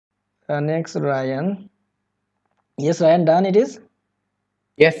Next, Ryan. Yes, Ryan, done it is?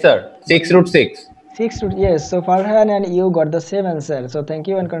 Yes, sir. 6 root 6. 6 root, yes. So Farhan and you got the same answer. So thank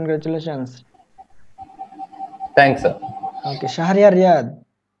you and congratulations. Thanks, sir. Okay, Shahriar Riyad.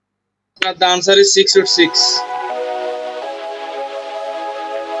 The answer is 6 root 6.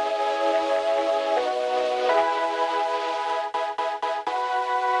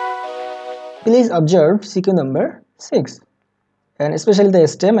 Please observe CQ number 6 and especially the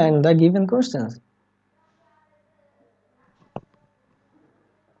stem and the given questions.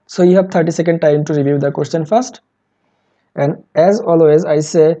 So you have 30-second time to review the question first. And as always, I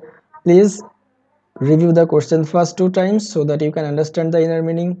say please review the question first 2 times so that you can understand the inner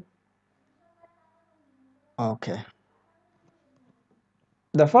meaning. Okay.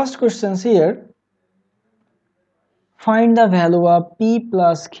 The first questions here. Find the value of P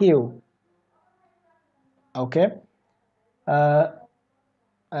plus Q. Okay. Uh,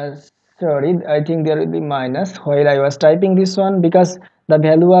 uh, Sorry, I think there will be minus while I was typing this one because the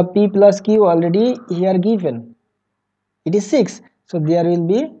value of P plus Q already here given. It is 6. So there will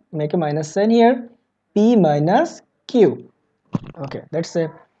be, make a minus sign here, P minus Q. Okay, that's a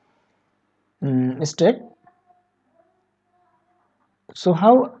mistake. So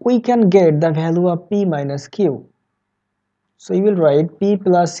how we can get the value of P minus Q? So you will write P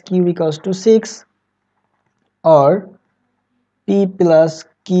plus Q equals to 6 or P plus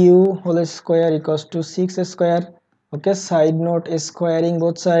Q whole square equals to 6 square. Okay, side note is squaring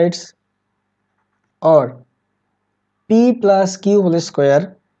both sides, or P plus Q whole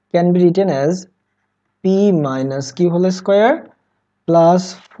square can be written as P minus Q whole square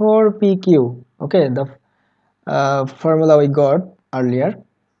plus 4PQ. Okay, the formula we got earlier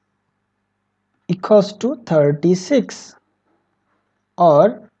equals to 36,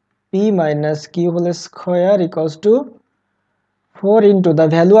 or P minus Q whole square equals to 4 into the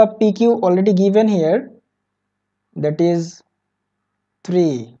value of PQ already given here, that is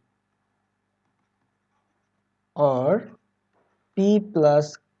 3, or P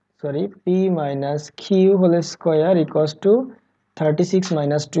minus Q whole square equals to 36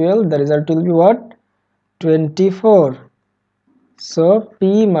 minus 12. The result will be what? 24. So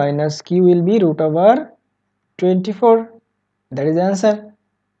P minus Q will be root over 24. That is the answer.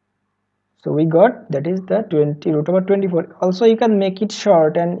 So we got that is the 20 root over 24. Also you can make it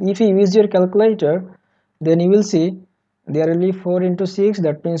short, and if you use your calculator, then you will see there will be 4 into 6,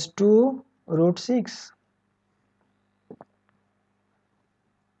 that means 2 root 6.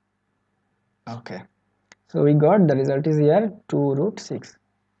 Okay, so we got the result is here 2 root 6.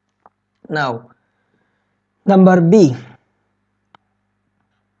 Now number B,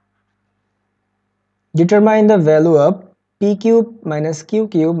 determine the value of P cube minus Q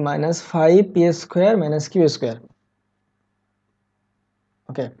cube minus 5P square minus Q square.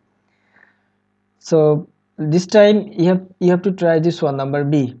 Okay, so this time you have to try this one, number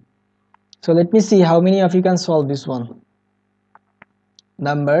B. So let me see how many of you can solve this one.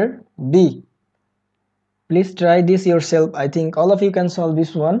 Number B, please try this yourself. I think all of you can solve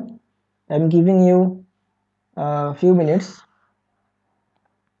this one. I'm giving you a few minutes.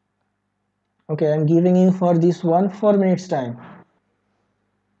 Okay, I'm giving you for this one 4 minutes time.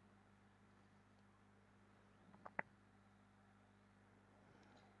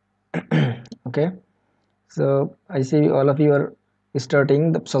 Okay, so I see all of you are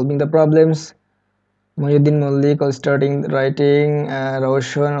starting solving the problems. Mohyuddin Malik is starting writing.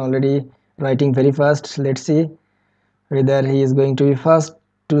 Roshan already writing very fast. Let's see whether he is going to be fast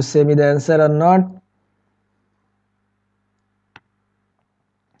to say me the answer or not.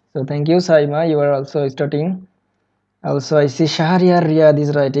 So thank you, Saima. You are also starting. Also, I see Shahriar Riyad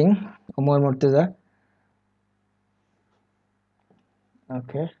is writing. Umar Murtaza.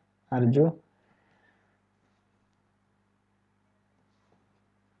 Okay, Arju.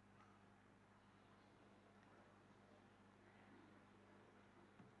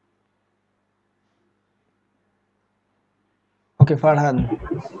 Okay, Farhan.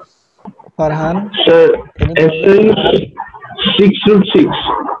 Farhan, Sir, any answer problem? is 6 root 6.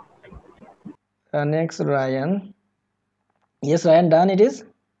 Next, Ryan. Yes, Ryan, done it is?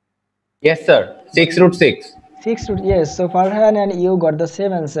 Yes, sir. 6 root 6. 6 root, yes. So Farhan and you got the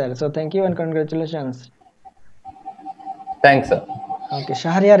same answer. So thank you and congratulations. Thanks, sir. Okay,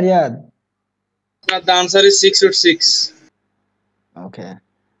 Shahriar Riyad. The answer is 6 root 6. Okay.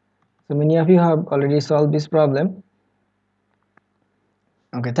 So many of you have already solved this problem.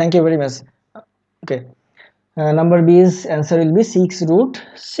 Okay, thank you very much. Okay. Number B's answer will be 6 root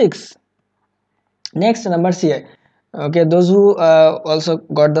 6. Next, number C. Okay, those who also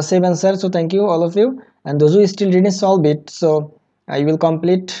got the same answer, so thank you all of you, and those who still didn't solve it, so I will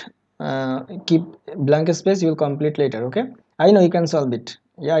complete keep blank space, you will complete later. Okay, I know you can solve it.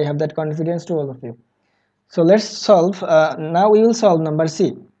 Yeah, I have that confidence to all of you. So let's solve. Now we will solve number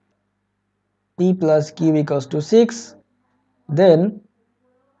C. P plus Q equals to 6. Then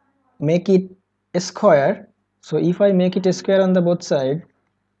make it a square. So if I make it a square on the both side,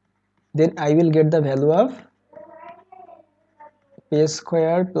 then I will get the value of P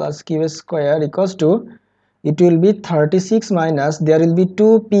square plus Q square equals to, it will be 36 minus, there will be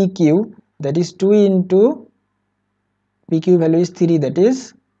 2 PQ, that is 2 into PQ value is 3, that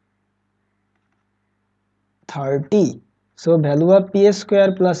is 30. So value of P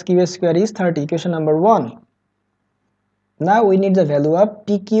square plus Q square is 30, equation number 1. Now we need the value of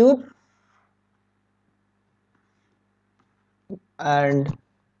P cube and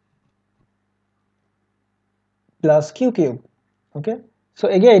plus Q cube. Okay, so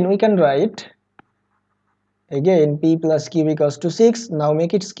again we can write, again P plus Q equals to 6. Now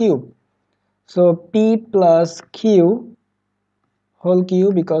make its cube. So P plus Q whole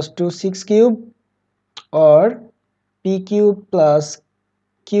cube equals to 6 cube, or P cube plus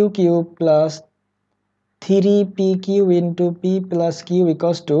Q cube plus 3PQ into P plus Q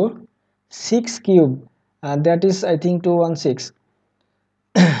equals to 6 cube, and that is I think 216,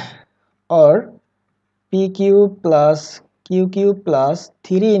 or P cube plus Q cube plus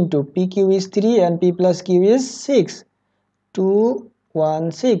 3 into P cube is 3 and P plus Q is 6,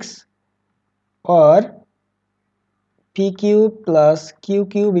 216, or P cube plus Q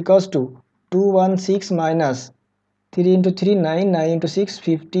cube equals to 216 minus 3 into 3 9, 9 into 6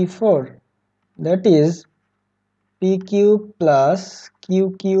 54, that is P cube plus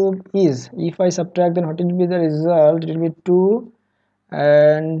Q cube is, if I subtract, then what will be the result? It will be 2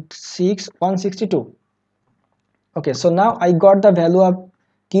 and 6 162. Okay, so now I got the value of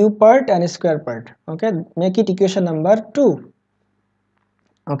cube part and square part. Okay, make it equation number 2.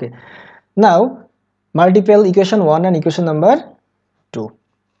 Okay, now multiple equation 1 and equation number 2.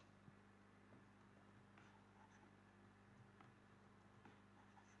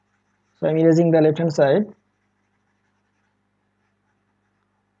 So I'm erasing the left hand side.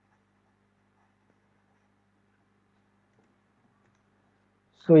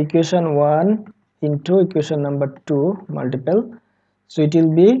 So equation 1 into equation number 2 multiple, so it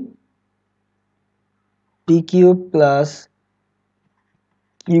will be P cube plus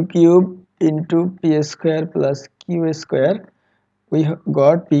Q cube into P square plus Q square. We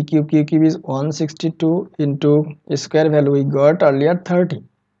got P cube, Q cube is 162 into square value we got earlier 30.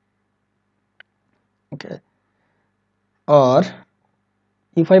 Okay, or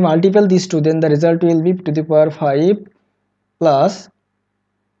if I multiply these two, then the result will be to the power 5 plus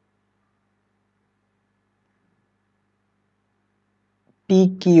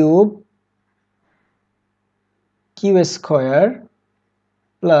P cube Q square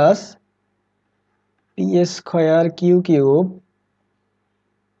plus P square Q cube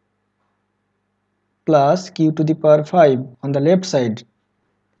plus Q to the power 5 on the left side.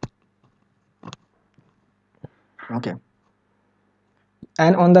 Okay,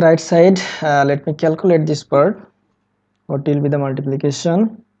 and on the right side, let me calculate this part. What will be the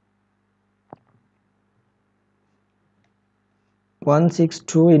multiplication?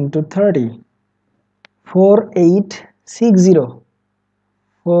 162 into 30, 4860,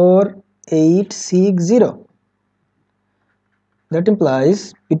 4860. That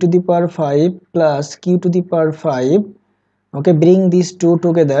implies P to the power 5 plus Q to the power 5. Okay, bring these two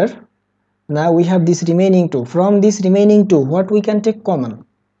together. Now we have this remaining 2. From this remaining 2, what we can take common?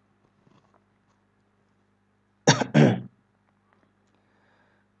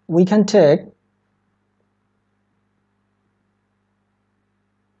 We can take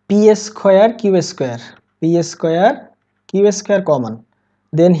P square Q square, P square Q square common.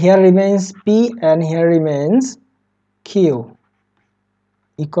 Then here remains P and here remains Q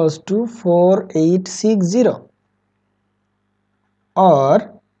equals to 4860,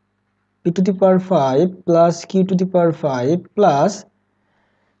 or P to the power 5 plus Q to the power 5 plus,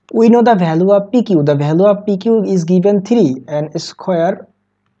 we know the value of PQ. The value of PQ is given 3 and square,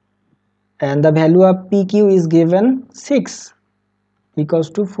 and the value of PQ is given 6, equals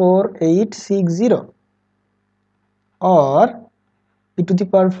to 4860, or P to the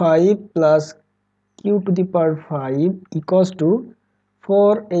power 5 plus Q to the power 5 equals to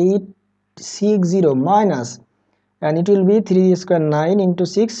 4860 minus, and it will be 3 square 9 into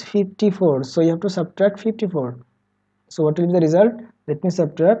 6 54, so you have to subtract 54. So what will be the result? Let me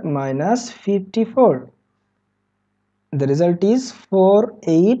subtract minus 54. The result is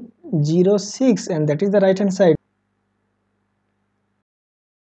 4806, and that is the right hand side.